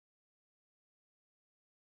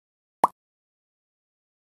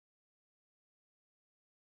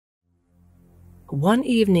One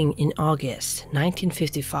evening in August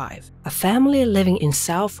 1955, a family living in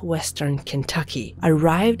southwestern Kentucky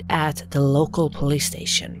arrived at the local police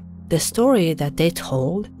station. The story that they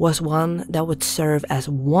told was one that would serve as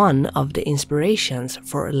one of the inspirations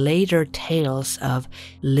for later tales of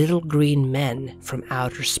little green men from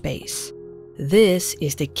outer space. This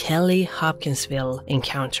is the Kelly Hopkinsville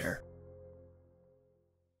encounter.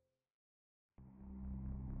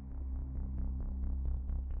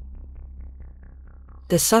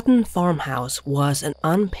 The Sutton farmhouse was an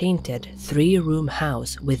unpainted 3-room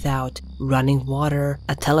house without running water,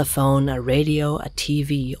 a telephone, a radio, a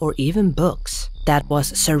TV, or even books, that was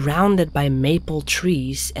surrounded by maple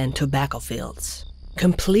trees and tobacco fields.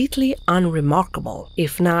 Completely unremarkable,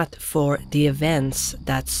 if not for the events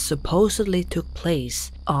that supposedly took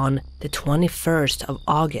place on the 21st of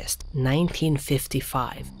August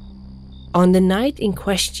 1955. On the night in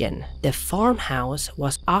question, the farmhouse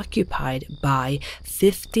was occupied by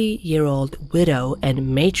 50-year-old widow and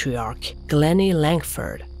matriarch Glennie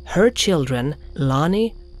Langford, her children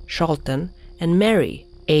Lonnie, Charlton, and Mary,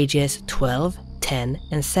 ages 12, 10,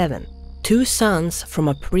 and 7. 2 sons from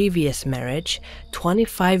a previous marriage,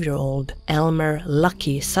 25-year-old Elmer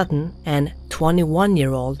Lucky Sutton and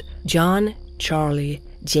 21-year-old John Charlie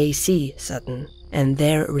J.C. Sutton, and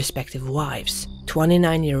their respective wives,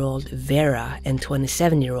 29-year-old Vera and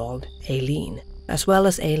 27-year-old Aileen, as well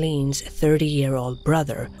as Aileen's 30-year-old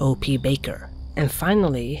brother, O.P. Baker. And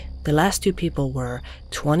finally, the last 2 people were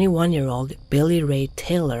 21-year-old Billy Ray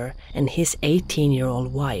Taylor and his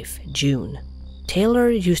 18-year-old wife, June. Taylor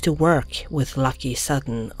used to work with Lucky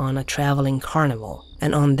Sutton on a traveling carnival,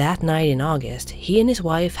 and on that night in August, he and his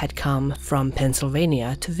wife had come from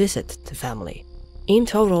Pennsylvania to visit the family. In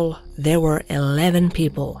total, there were 11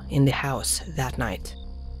 people in the house that night.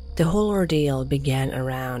 The whole ordeal began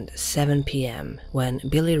around 7 p.m. when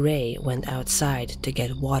Billy Ray went outside to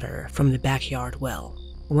get water from the backyard well.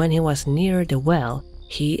 When he was near the well,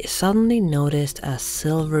 he suddenly noticed a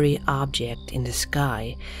silvery object in the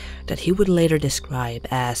sky that he would later describe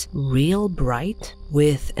as real bright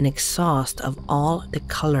with an exhaust of all the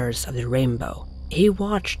colors of the rainbow. He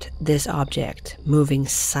watched this object moving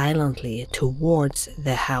silently towards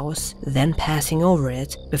the house, then passing over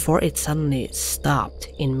it before it suddenly stopped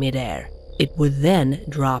in midair. It would then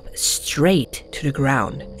drop straight to the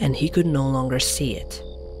ground, and he could no longer see it.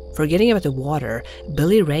 Forgetting about the water,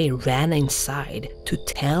 Billy Ray ran inside to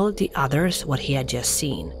tell the others what he had just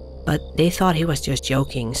seen, but they thought he was just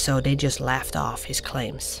joking, so they just laughed off his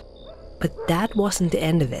claims. But that wasn't the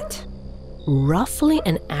end of it. Roughly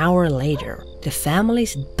an hour later, the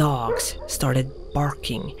family's dogs started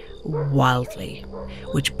barking wildly,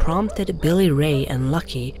 which prompted Billy Ray and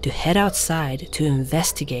Lucky to head outside to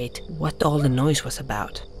investigate what all the noise was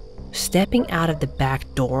about. Stepping out of the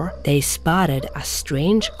back door, they spotted a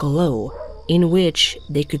strange glow in which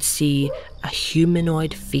they could see a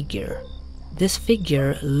humanoid figure. This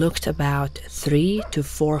figure looked about 3 to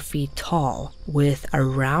 4 feet tall, with a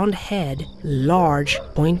round head, large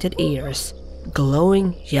pointed ears,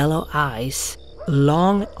 glowing yellow eyes,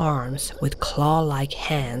 long arms with claw-like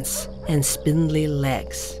hands, and spindly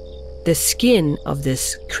legs. The skin of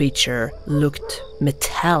this creature looked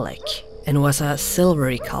metallic and was a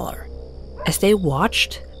silvery color. As they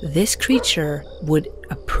watched, this creature would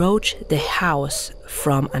approach the house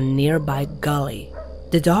from a nearby gully.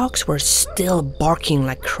 The dogs were still barking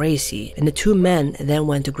like crazy, and the 2 men then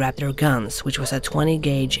went to grab their guns, which was a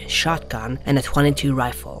 20-gauge shotgun and a .22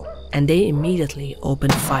 rifle, and they immediately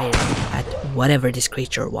opened fire at whatever this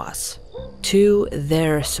creature was. To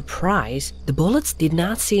their surprise, the bullets did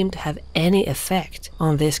not seem to have any effect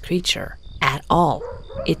on this creature at all.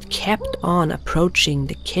 It kept on approaching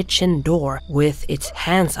the kitchen door with its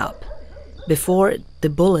hands up, before the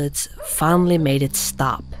bullets finally made it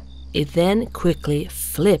stop. It then quickly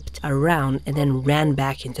flipped around and then ran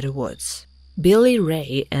back into the woods. Billy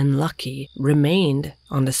Ray and Lucky remained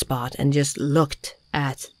on the spot and just looked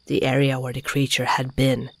at the area where the creature had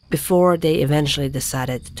been, before they eventually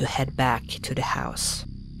decided to head back to the house.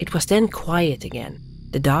 It was then quiet again.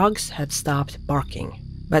 The dogs had stopped barking,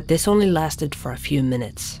 but this only lasted for a few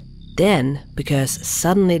minutes. Then, because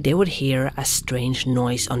suddenly they would hear a strange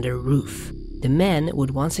noise on the roof, the men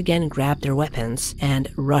would once again grab their weapons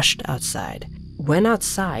and rushed outside. When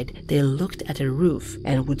outside, they looked at the roof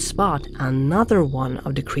and would spot another one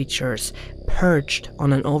of the creatures perched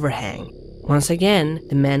on an overhang. Once again,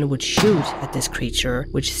 the men would shoot at this creature,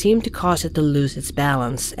 which seemed to cause it to lose its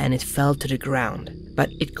balance, and it fell to the ground.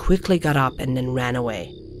 But it quickly got up and then ran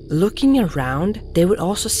away. Looking around, they would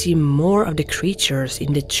also see more of the creatures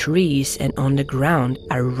in the trees and on the ground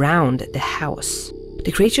around the house.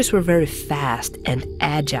 The creatures were very fast and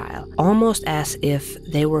agile, almost as if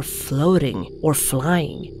they were floating or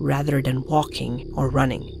flying rather than walking or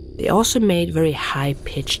running. They also made very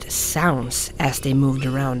high-pitched sounds as they moved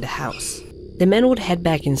around the house. The men would head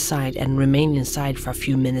back inside and remain inside for a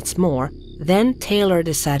few minutes more. Then Taylor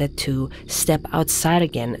decided to step outside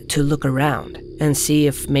again to look around and see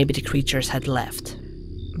if maybe the creatures had left.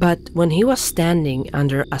 But when he was standing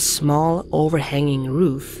under a small overhanging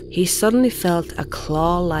roof, he suddenly felt a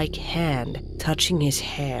claw-like hand touching his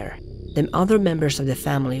hair. The other members of the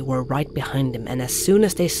family were right behind him, and as soon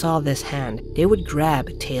as they saw this hand, they would grab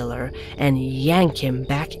Taylor and yank him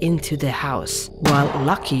back into the house, while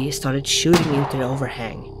Lucky started shooting into the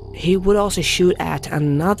overhang. He would also shoot at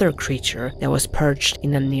another creature that was perched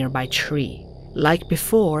in a nearby tree. Like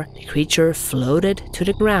before, the creature floated to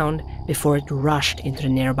the ground before it rushed into the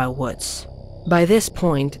nearby woods. By this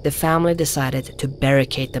point, the family decided to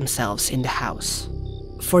barricade themselves in the house.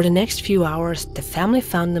 For the next few hours, the family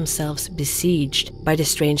found themselves besieged by the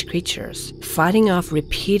strange creatures, fighting off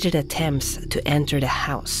repeated attempts to enter the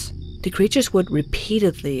house. The creatures would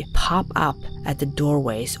repeatedly pop up at the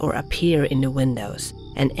doorways or appear in the windows,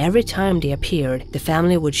 and every time they appeared, the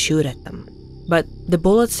family would shoot at them. But the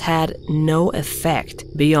bullets had no effect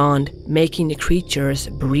beyond making the creatures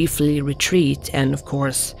briefly retreat and, of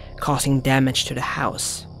course, causing damage to the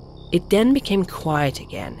house. It then became quiet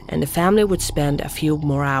again, and the family would spend a few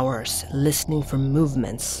more hours listening for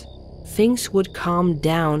movements. Things would calm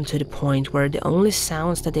down to the point where the only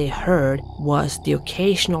sounds that they heard was the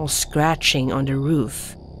occasional scratching on the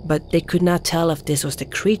roof, but they could not tell if this was the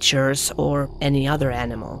creatures or any other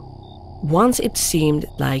animal. Once it seemed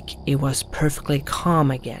like it was perfectly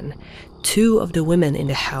calm again, 2 of the women in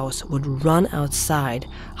the house would run outside,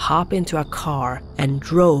 hop into a car, and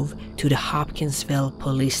drove to the Hopkinsville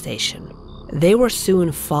police station. They were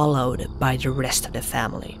soon followed by the rest of the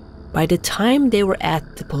family. By the time they were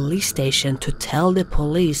at the police station to tell the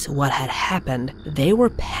police what had happened, they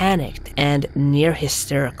were panicked and near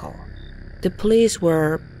hysterical. The police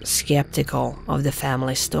were skeptical of the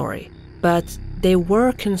family's story, but they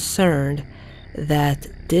were concerned that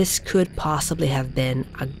this could possibly have been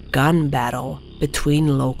a gun battle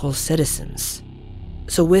between local citizens.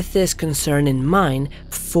 So with this concern in mind,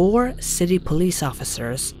 4 city police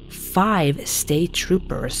officers, 5 state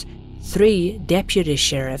troopers, 3 deputy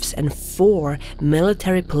sheriffs, and 4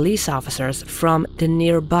 military police officers from the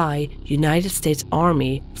nearby United States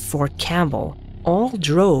Army Fort Campbell all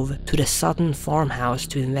drove to the Sutton farmhouse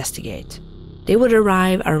to investigate. They would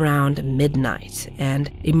arrive around midnight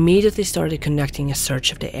and immediately started conducting a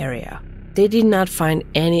search of the area. They did not find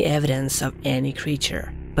any evidence of any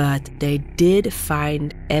creature, but they did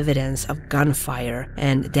find evidence of gunfire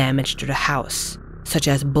and damage to the house, such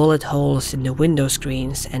as bullet holes in the window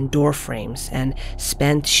screens and door frames and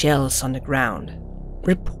spent shells on the ground.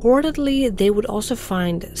 Reportedly, they would also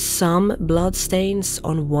find some bloodstains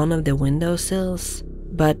on one of the windowsills,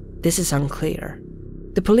 but this is unclear.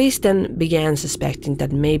 The police then began suspecting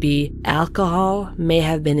that maybe alcohol may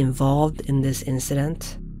have been involved in this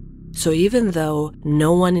incident. So even though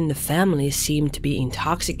no one in the family seemed to be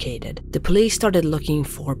intoxicated, the police started looking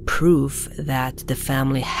for proof that the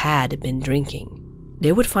family had been drinking.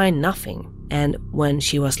 They would find nothing, and when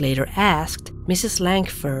she was later asked, Mrs.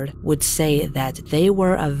 Langford would say that they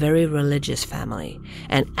were a very religious family,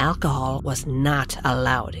 and alcohol was not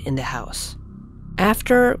allowed in the house.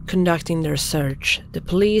 After conducting their search, the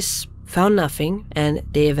police found nothing and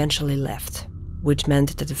they eventually left, which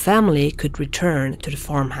meant that the family could return to the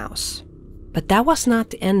farmhouse. But that was not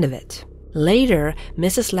the end of it. Later,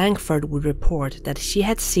 Mrs. Langford would report that she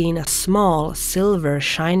had seen a small silver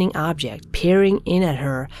shining object peering in at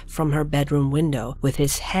her from her bedroom window with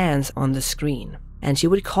his hands on the screen, and she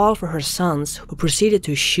would call for her sons, who proceeded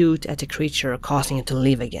to shoot at the creature, causing it to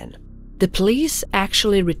leave again. The police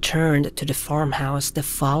actually returned to the farmhouse the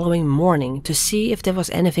following morning to see if there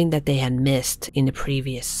was anything that they had missed in the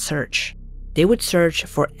previous search. They would search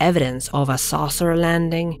for evidence of a saucer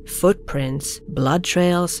landing, footprints, blood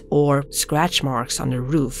trails, or scratch marks on the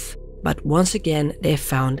roof, but once again they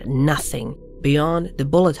found nothing beyond the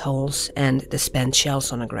bullet holes and the spent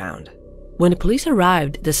shells on the ground. When the police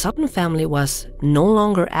arrived, the Sutton family was no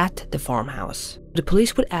longer at the farmhouse. The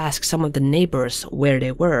police would ask some of the neighbors where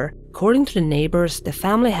they were. According to the neighbors, the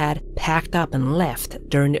family had packed up and left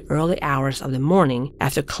during the early hours of the morning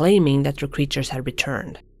after claiming that the creatures had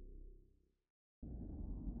returned.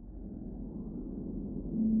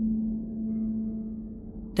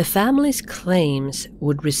 The family's claims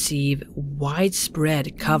would receive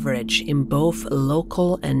widespread coverage in both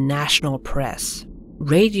local and national press.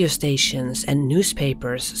 Radio stations and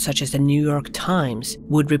newspapers such as the New York Times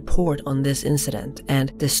would report on this incident, and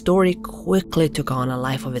the story quickly took on a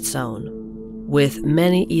life of its own, with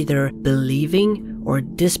many either believing or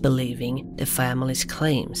disbelieving the family's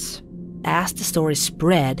claims. As the story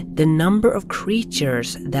spread, the number of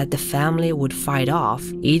creatures that the family would fight off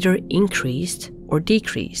either increased or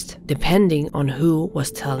decreased, depending on who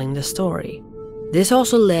was telling the story. This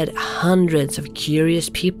also led hundreds of curious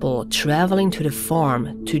people traveling to the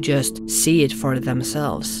farm to just see it for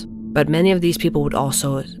themselves. But many of these people would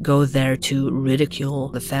also go there to ridicule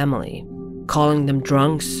the family, calling them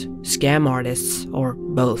drunks, scam artists, or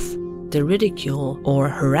both. The ridicule or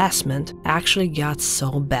harassment actually got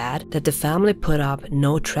so bad that the family put up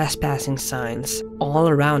no trespassing signs all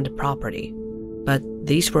around the property. But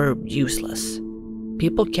these were useless.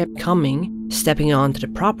 People kept coming, stepping onto the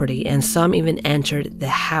property, and some even entered the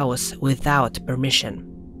house without permission.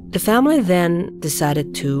 The family then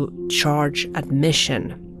decided to charge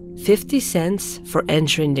admission, 50 cents for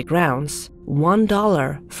entering the grounds,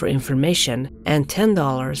 $1 for information, and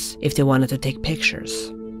 $10 if they wanted to take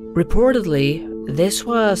pictures. Reportedly, this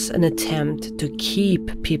was an attempt to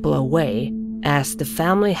keep people away, as the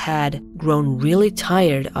family had grown really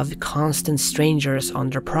tired of constant strangers on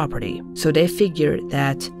their property. So they figured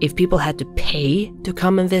that if people had to pay to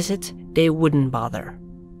come and visit, they wouldn't bother.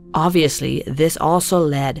 Obviously, this also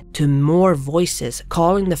led to more voices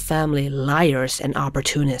calling the family liars and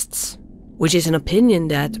opportunists, which is an opinion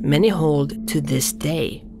that many hold to this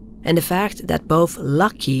day. And the fact that both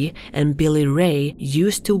Lucky and Billy Ray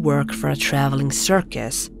used to work for a traveling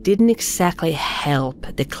circus didn't exactly help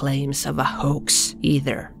the claims of a hoax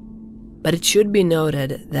either. But it should be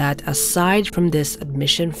noted that aside from this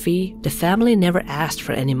admission fee, the family never asked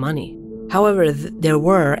for any money. However, there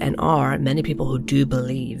were and are many people who do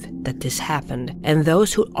believe that this happened, and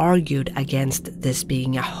those who argued against this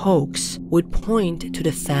being a hoax would point to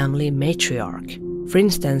the family matriarch. For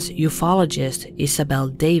instance, ufologist Isabel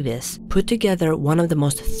Davis put together one of the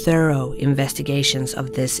most thorough investigations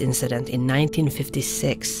of this incident in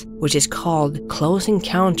 1956, which is called Close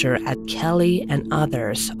Encounter at Kelly and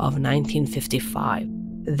Others of 1955.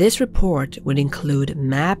 This report would include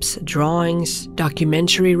maps, drawings,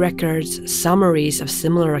 documentary records, summaries of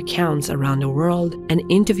similar accounts around the world, and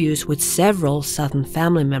interviews with several Sutton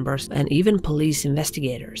family members and even police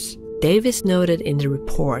investigators. Davis noted in the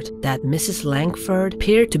report that Mrs. Langford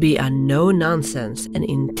appeared to be a no-nonsense and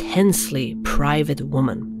intensely private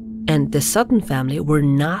woman, and the Sutton family were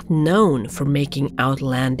not known for making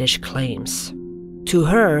outlandish claims. To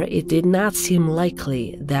her, it did not seem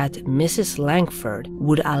likely that Mrs. Langford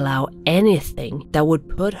would allow anything that would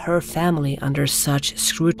put her family under such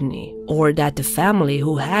scrutiny, or that the family,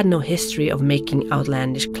 who had no history of making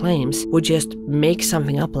outlandish claims, would just make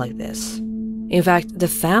something up like this. In fact, the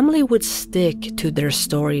family would stick to their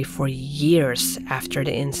story for years after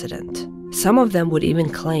the incident. Some of them would even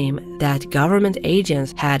claim that government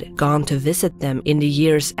agents had gone to visit them in the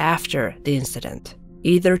years after the incident,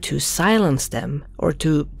 either to silence them or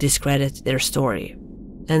to discredit their story.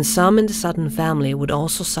 And some in the Sutton family would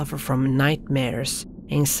also suffer from nightmares,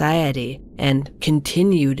 anxiety, and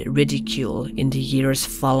continued ridicule in the years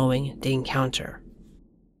following the encounter.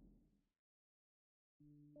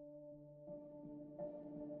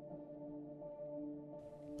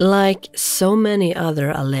 Like so many other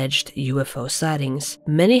alleged UFO sightings,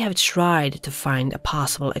 many have tried to find a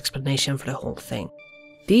possible explanation for the whole thing.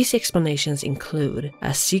 These explanations include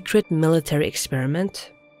a secret military experiment.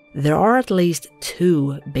 There are at least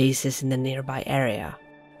 2 bases in the nearby area,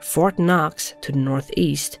 Fort Knox to the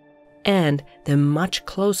northeast, and the much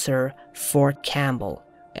closer Fort Campbell,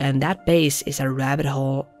 and that base is a rabbit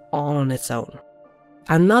hole all on its own.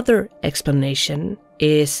 Another explanation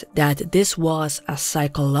is that this was a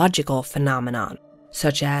psychological phenomenon,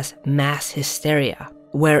 such as mass hysteria,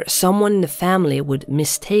 where someone in the family would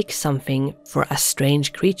mistake something for a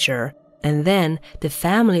strange creature, and then the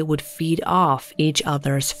family would feed off each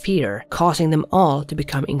other's fear, causing them all to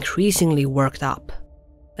become increasingly worked up.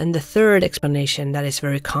 And the third explanation that is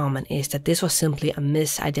very common is that this was simply a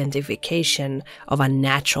misidentification of a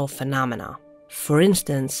natural phenomena. For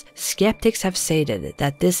instance, skeptics have stated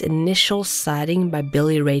that this initial sighting by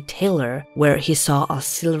Billy Ray Taylor, where he saw a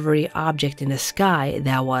silvery object in the sky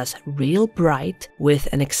that was real bright with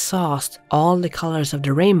an exhaust all the colors of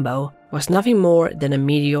the rainbow, was nothing more than a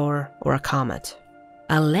meteor or a comet.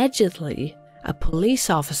 Allegedly, a police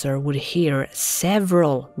officer would hear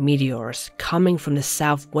several meteors coming from the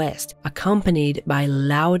southwest, accompanied by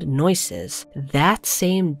loud noises, that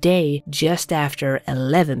same day just after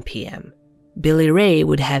 11 p.m. Billy Ray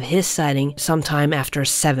would have his sighting sometime after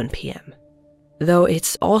 7 p.m. Though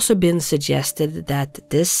it's also been suggested that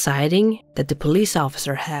this sighting that the police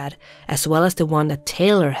officer had, as well as the one that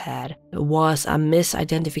Taylor had, was a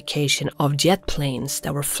misidentification of jet planes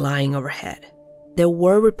that were flying overhead. There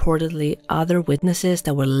were reportedly other witnesses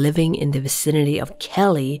that were living in the vicinity of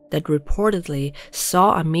Kelly that reportedly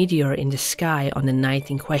saw a meteor in the sky on the night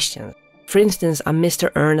in question. For instance, a Mr.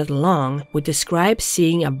 Ernest Long would describe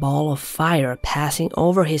seeing a ball of fire passing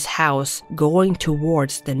over his house going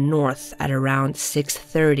towards the north at around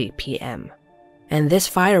 6:30 p.m. And this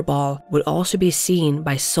fireball would also be seen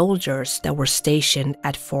by soldiers that were stationed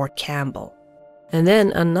at Fort Campbell. And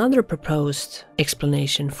then another proposed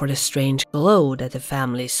explanation for the strange glow that the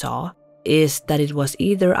family saw is that it was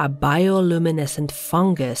either a bioluminescent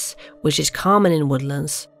fungus, which is common in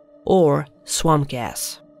woodlands, or swamp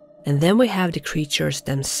gas. And then we have the creatures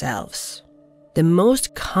themselves. The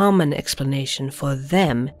most common explanation for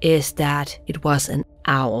them is that it was an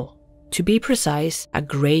owl. To be precise, a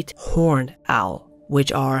great horned owl,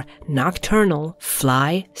 which are nocturnal,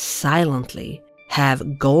 fly silently,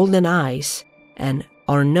 have golden eyes, and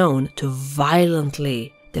are known to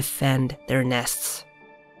violently defend their nests.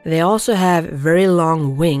 They also have very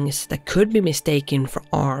long wings that could be mistaken for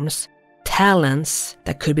arms, talons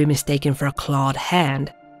that could be mistaken for a clawed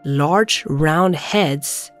hand, large round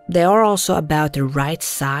heads. They are also about the right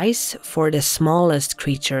size for the smallest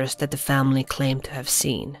creatures that the family claimed to have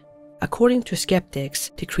seen. According to skeptics,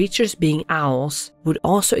 the creatures being owls would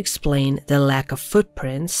also explain the lack of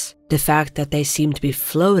footprints, the fact that they seem to be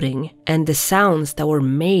floating, and the sounds that were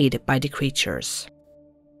made by the creatures.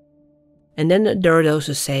 And then there are those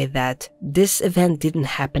who say that this event didn't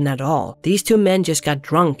happen at all. These two men just got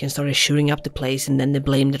drunk and started shooting up the place, and then they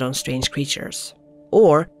blamed it on strange creatures.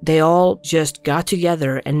 Or they all just got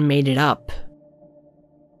together and made it up.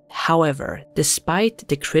 However, despite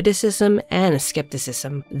the criticism and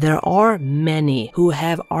skepticism, there are many who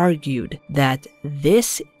have argued that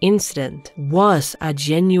this incident was a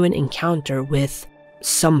genuine encounter with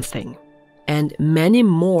something. And many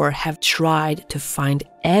more have tried to find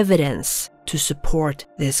evidence to support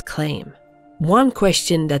this claim. One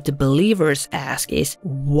question that the believers ask is,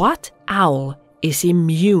 what owl is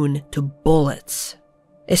immune to bullets?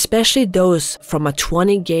 Especially those from a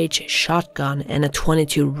 20-gauge shotgun and a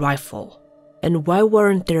 .22 rifle. And why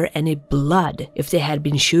weren't there any blood if they had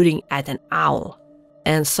been shooting at an owl?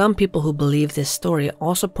 And some people who believe this story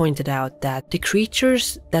also pointed out that the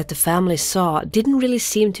creatures that the family saw didn't really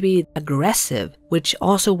seem to be aggressive, which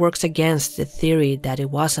also works against the theory that it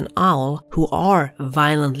was an owl who are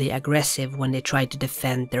violently aggressive when they try to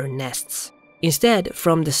defend their nests. Instead,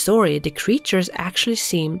 from the story, the creatures actually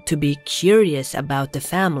seemed to be curious about the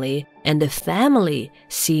family, and the family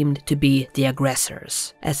seemed to be the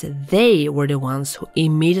aggressors, as they were the ones who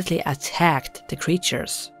immediately attacked the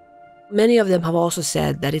creatures. Many of them have also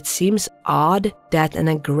said that it seems odd that an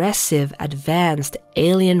aggressive, advanced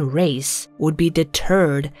alien race would be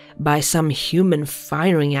deterred by some human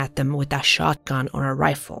firing at them with a shotgun or a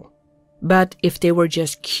rifle. But if they were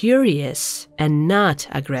just curious and not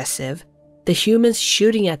aggressive, the humans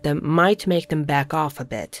shooting at them might make them back off a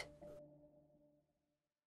bit.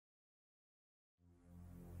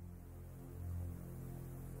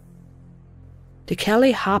 The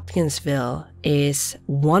Kelly Hopkinsville is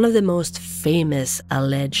one of the most famous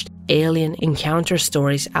alleged alien encounter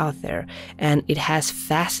stories out there, and it has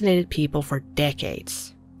fascinated people for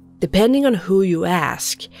decades. Depending on who you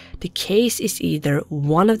ask, the case is either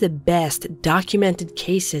one of the best documented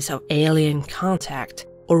cases of alien contact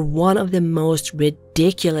or one of the most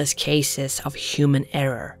ridiculous cases of human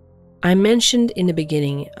error. I mentioned in the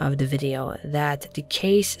beginning of the video that the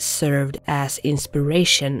case served as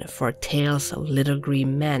inspiration for tales of little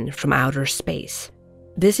green men from outer space.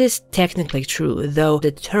 This is technically true, though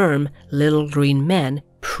the term little green men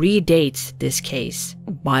predates this case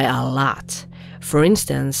by a lot. For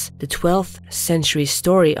instance, the 12th century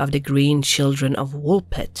story of the Green Children of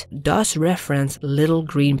Woolpit does reference little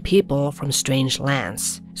green people from strange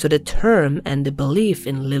lands. So the term and the belief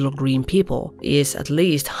in little green people is at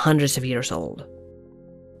least hundreds of years old.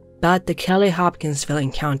 But the Kelly Hopkinsville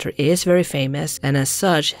encounter is very famous and as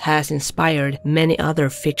such has inspired many other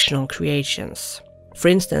fictional creations. For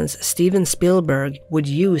instance, Steven Spielberg would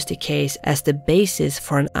use the case as the basis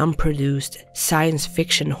for an unproduced science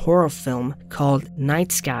fiction horror film called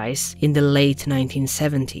Night Skies in the late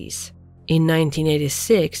 1970s. In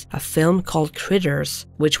 1986, a film called Critters,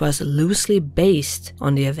 which was loosely based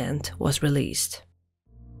on the event, was released.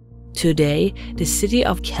 Today, the city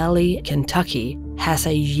of Kelly, Kentucky, has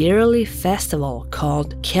a yearly festival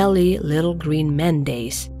called Kelly Little Green Men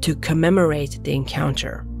Days to commemorate the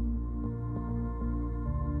encounter.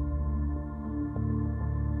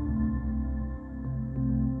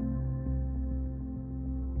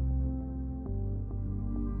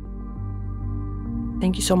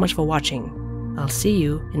 Thank you so much for watching. I'll see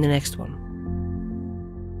you in the next one.